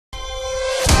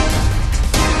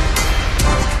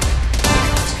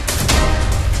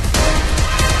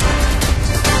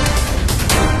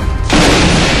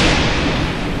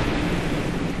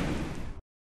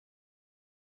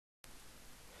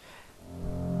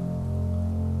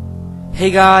Hey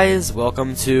guys,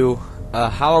 welcome to a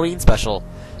Halloween special.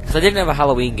 Because I didn't have a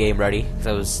Halloween game ready,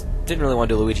 because didn't really want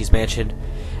to do Luigi's Mansion.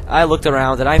 I looked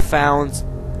around and I found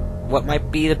what might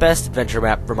be the best adventure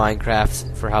map for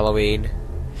Minecraft for Halloween.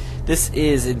 This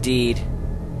is indeed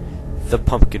the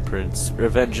Pumpkin Prince,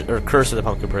 Curse of the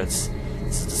Pumpkin Prince.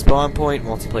 This is the spawn point,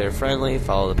 multiplayer friendly.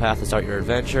 Follow the path to start your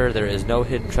adventure. There is no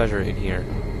hidden treasure in here.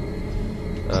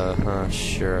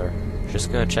 Sure.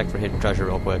 Just gonna check for hidden treasure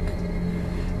real quick.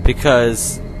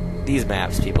 Because these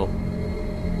maps, people.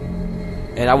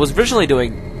 And I was originally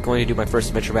going to do my first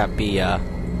adventure map be whoa.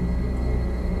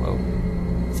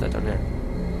 What's that down there?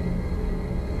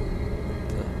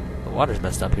 The water's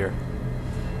messed up here.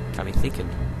 Got me thinking.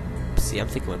 See, I'm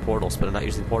thinking with portals, but I'm not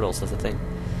using portals, that's the thing.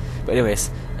 But anyways,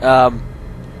 what I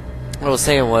was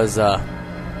saying was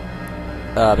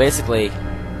basically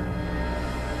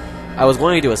I was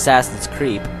going to do Assassin's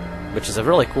Creed, which is a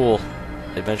really cool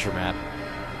adventure map.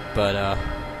 But,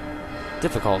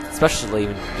 difficult, especially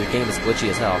when the game is glitchy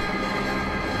as hell.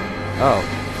 Oh.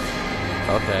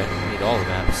 Okay, I need all the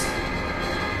maps.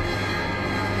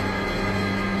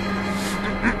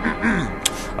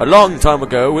 A long time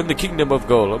ago, in the kingdom of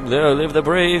Golem, there lived a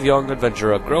brave young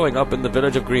adventurer. Growing up in the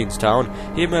village of Greenstown,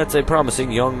 he met a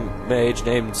promising young mage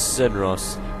named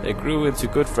Senros. They grew into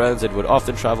good friends and would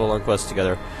often travel on quests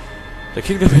together. The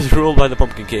kingdom is ruled by the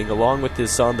Pumpkin King, along with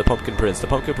his son, the Pumpkin Prince. The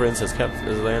Pumpkin Prince has kept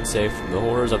his land safe from the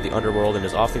horrors of the underworld and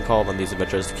is often called on these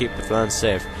adventurers to keep the land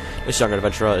safe. This young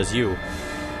adventurer is you.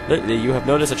 Lately, you have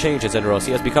noticed a change in Senros.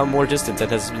 He has become more distant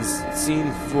and has been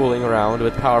seen fooling around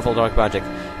with powerful dark magic.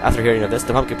 After hearing of this,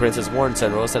 the Pumpkin Prince has warned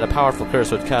Senros that a powerful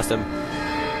curse would cast on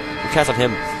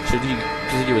him should he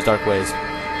continue his dark ways.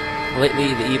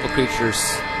 Lately, the evil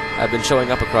creatures have been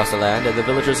showing up across the land, and the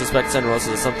villagers suspect Senros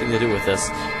has something to do with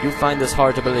this. You find this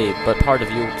hard to believe, but part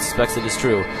of you suspects it is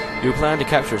true. You plan to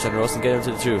capture Senros and get him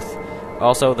to the truth.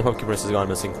 Also, the Pumpkin Prince has gone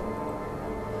missing.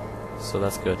 So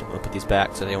that's good. I'm going to put these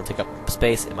back so they don't take up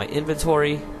space in my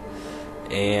inventory.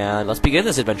 And let's begin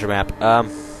this adventure map.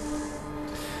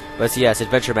 But yes,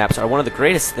 adventure maps are one of the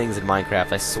greatest things in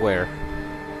Minecraft, I swear.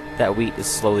 That wheat is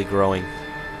slowly growing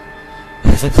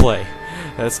as I play.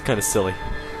 That's kind of silly.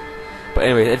 But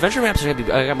anyway, adventure maps are going to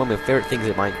be one of my favorite things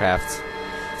in Minecraft.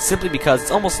 Simply because it's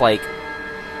almost like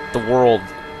the world...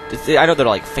 I know they're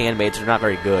like fan-made, so they're not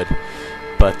very good.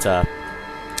 But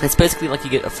it's basically like you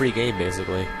get a free game,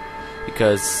 basically.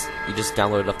 Because you just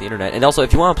download it off the internet. And also,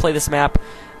 if you want to play this map,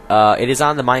 it is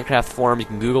on the Minecraft forum. You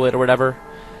can Google it or whatever.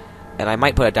 And I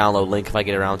might put a download link if I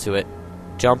get around to it.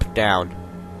 Jump down.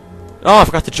 Oh, I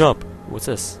forgot to jump. What's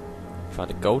this?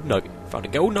 Found a gold nugget. Found a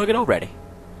gold nugget already.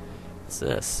 What's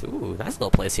this? Ooh, nice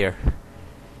little place here.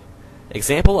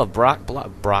 Example of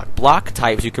block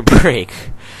types you can break.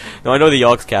 Now I know the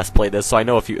Yogscast played this, so I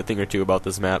know a thing or two about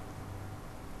this map.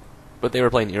 But they were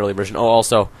playing the early version. Oh,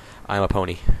 also, I'm a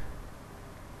pony.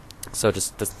 So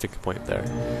just take a point there.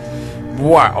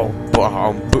 Wow!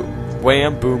 Boom,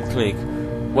 wham! Boom! Clink!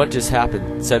 What just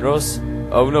happened, Senros?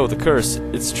 Oh no, the curse!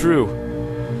 It's true.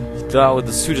 Thou,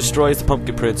 who destroys the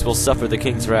Pumpkin Prince, will suffer the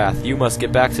king's wrath. You must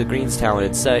get back to Greenstown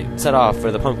and set off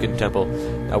for the Pumpkin Temple.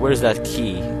 Now, where's that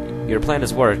key? Your plan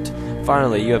has worked.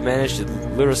 Finally, you have managed to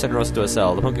lure Senros to a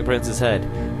cell. The Pumpkin Prince is head.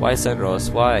 Why Senros?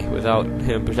 Why? Without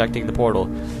him protecting the portal.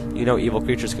 You know evil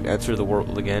creatures can enter the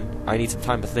world again. I need some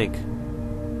time to think.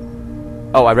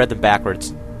 Oh, I read them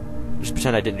backwards. Just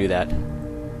pretend I didn't do that.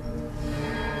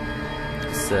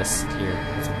 What's this here?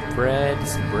 Some bread,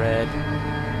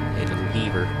 and a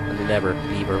lever,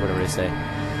 whatever they say.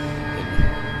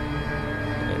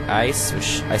 And ice,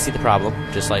 which I see the problem,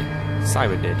 just like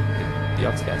Simon did in the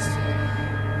Yogscast.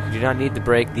 You do not need to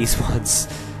break these ones.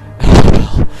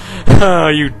 Oh,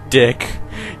 you dick.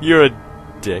 You're a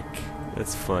dick.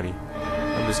 That's funny.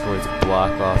 I'm just going to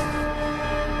block off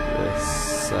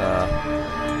this,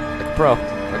 like a pro,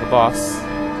 like a boss.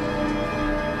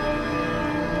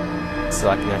 So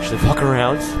I can actually walk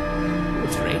around. Ooh,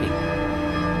 it's raining.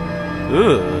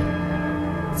 Ugh.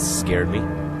 That scared me.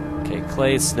 Okay,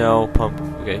 clay, snow, pump.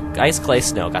 Okay, ice, clay,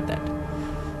 snow. Got that.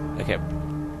 Okay.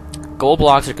 Gold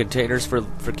blocks are containers for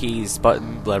keys,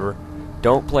 button, lever.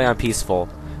 Don't play on peaceful.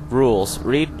 Rules.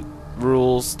 Read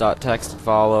rules.txt and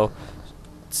follow.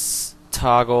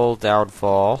 Toggle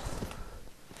downfall.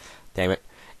 Damn it.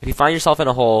 If you find yourself in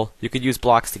a hole, you can use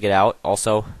blocks to get out.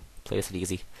 Also, play this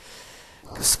easy.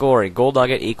 Scoring. Gold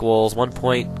nugget equals 1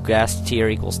 point. Gas tier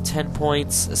equals 10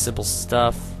 points. Simple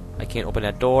stuff. I can't open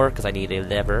that door because I need a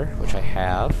lever, which I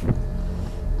have.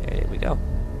 And here we go.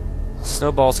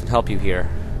 Snowballs can help you here.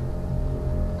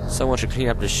 Someone should clean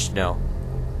up the snow.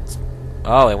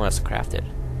 Oh, they want us to craft it.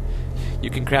 You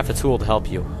can craft a tool to help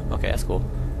you. Okay, that's cool.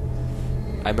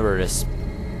 I remember this.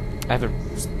 I haven't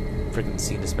freaking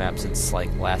seen this map since like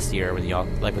last year when not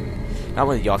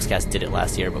when the Yogscast did it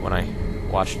last year, but when I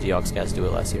watched the Yogscast do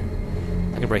it last year.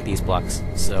 I can break these blocks,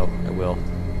 so I will.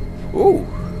 Ooh,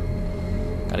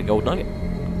 gotta go nugget.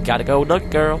 Gotta go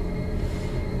nugget, girl.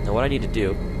 Now what I need to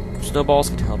do? Snowballs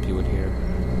can help you in here.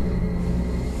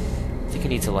 I think I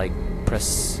need to like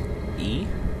press E.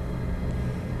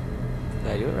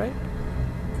 Did I do it right?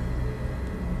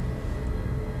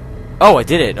 Oh, I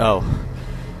did it! Oh.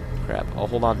 Crap. I'll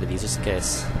hold on to these just in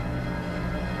case.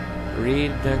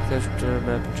 Read the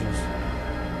messages.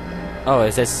 Oh,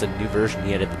 it says it's a new version.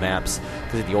 He added the maps.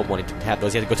 Because in the old one, he didn't have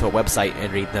those. You had to go to a website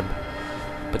and read them.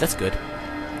 But that's good.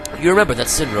 You remember that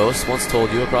Sinros once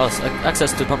told you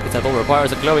access to the Pumpkin Temple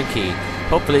requires a glowing key.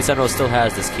 Hopefully Sinros still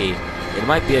has this key. It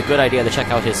might be a good idea to check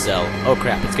out his cell. Oh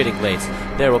crap, it's getting late.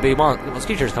 There will be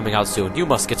creatures coming out soon. You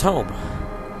must get home.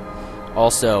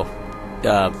 Also,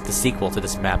 the sequel to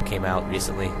this map came out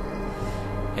recently.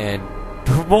 And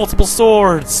multiple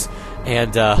swords!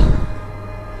 And,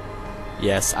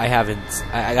 yes, I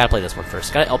gotta play this one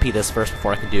first. Gotta LP this first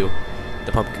before I can do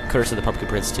the Curse of the Pumpkin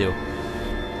Prince 2.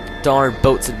 Darn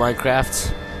boats in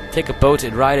Minecraft. Take a boat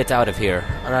and ride it out of here.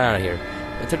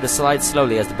 And turn to slide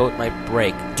slowly as the boat might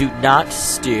break. Do not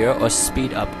steer or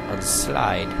speed up on the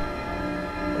slide.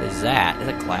 What is that? Is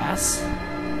that glass?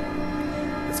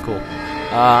 That's cool.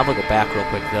 I'm gonna go back real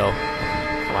quick though.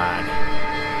 Come on.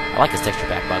 I like this texture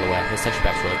pack, by the way. This texture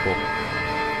pack's really cool.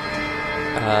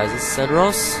 Is this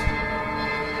Senros?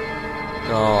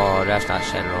 No, that's not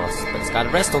Senros. But it's got a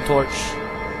redstone torch.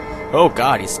 Oh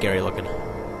god, he's scary looking.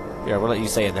 Here, we'll let you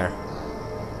stay in there.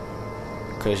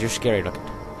 Because you're scary looking.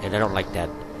 And I don't like that.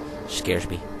 It scares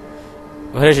me.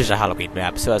 Well, this is a Halloween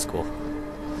map, so that's cool.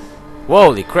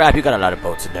 Holy crap, you got a lot of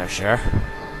boats in there, sure.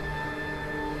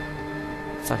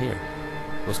 It's not here.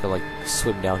 I'm just gonna, like,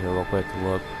 swim down here real quick and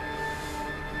look.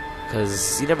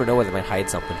 Because you never know where they might hide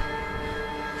something.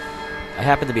 I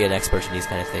happen to be an expert in these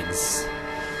kind of things.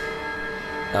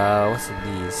 What's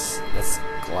in these? That's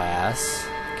glass.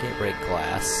 Can't break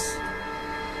glass.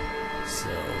 So,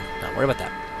 not worry about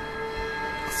that.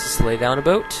 Let's just lay down a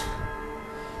boat.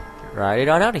 Ride it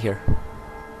on out of here.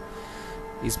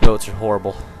 These boats are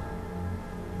horrible.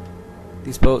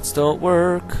 These boats don't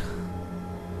work.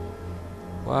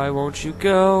 Why won't you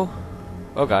go?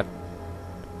 Oh god.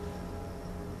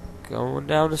 Going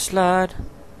down the slide.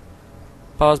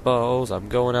 Pause balls, I'm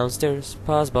going downstairs.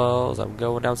 Pause balls, I'm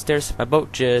going downstairs. My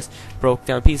boat just broke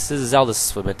down pieces. I'll just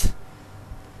swim it.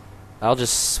 I'll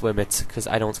just swim it, because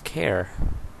I don't care.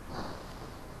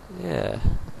 Yeah.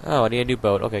 Oh, I need a new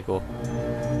boat. Okay, cool.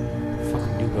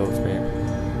 Fucking new boats, man.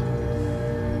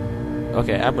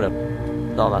 Okay, I'm gonna...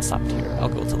 No, I'll not stop here. I'll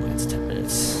go till it's 10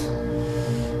 minutes.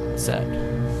 What's that?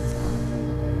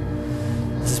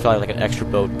 This is probably like an extra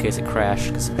boat in case it crashed,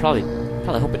 because probably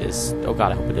hope it is. Oh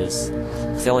god, I hope it is.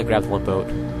 Because they only grabbed one boat.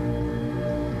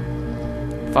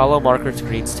 Follow marker to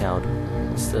Greenstown.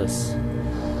 What's this?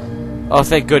 Oh,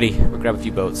 thank goody. We'll grab a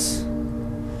few boats.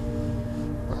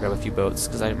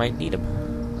 Because I might need them.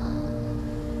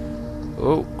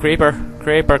 Oh, creeper.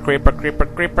 Creeper.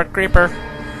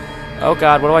 Oh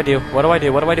god, what do I do? What do I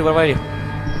do?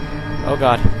 Oh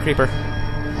god, creeper.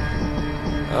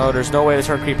 Oh, there's no way to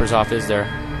turn creepers off, is there?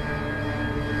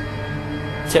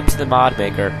 Tip to the mod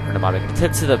maker. Or the mod maker.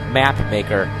 Tip to the map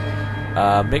maker.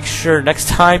 Make sure next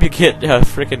time you get a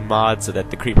freaking mod so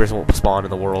that the creepers won't spawn in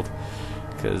the world.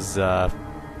 Because,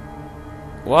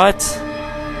 what?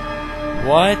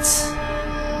 What?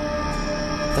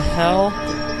 The hell?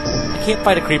 I can't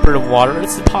fight a creeper in water.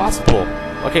 It's impossible.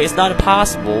 Okay, it's not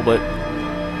impossible, but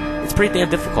it's pretty damn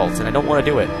difficult, and I don't want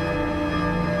to do it.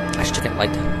 I should check it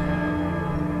light.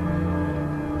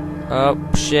 Oh,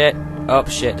 shit. Oh,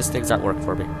 shit. This thing's not working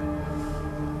for me.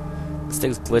 This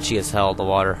thing's glitchy as hell in the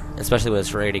water, especially when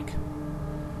it's raining.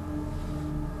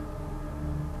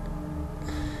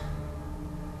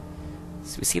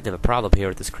 So we seem to have a problem here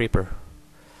with this creeper.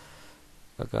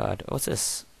 Oh god. What's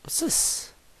this? What's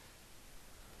this?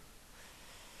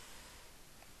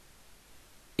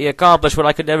 He accomplished what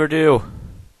I could never do.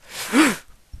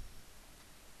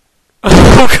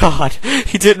 Oh god.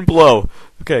 He didn't blow.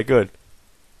 Okay, good.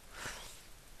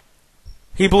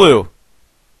 He blew.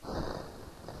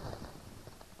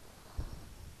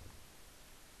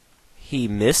 He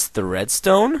missed the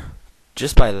redstone?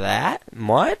 Just by that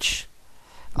much?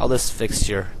 I'll just fix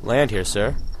your land here,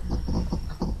 sir.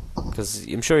 Because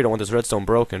I'm sure you don't want this redstone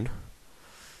broken.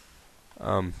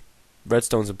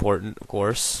 Redstone's important, of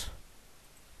course.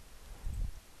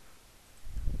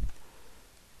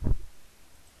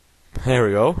 There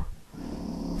we go.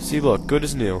 See, look, good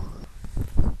as new.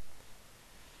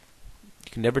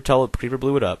 You can never tell if Creeper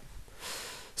blew it up.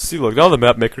 See, look, now the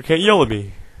map maker can't yell at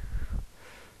me.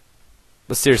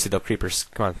 But seriously, though, Creepers,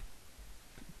 come on.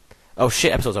 Oh,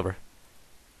 shit, episode's over.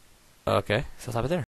 Okay, so stop it there.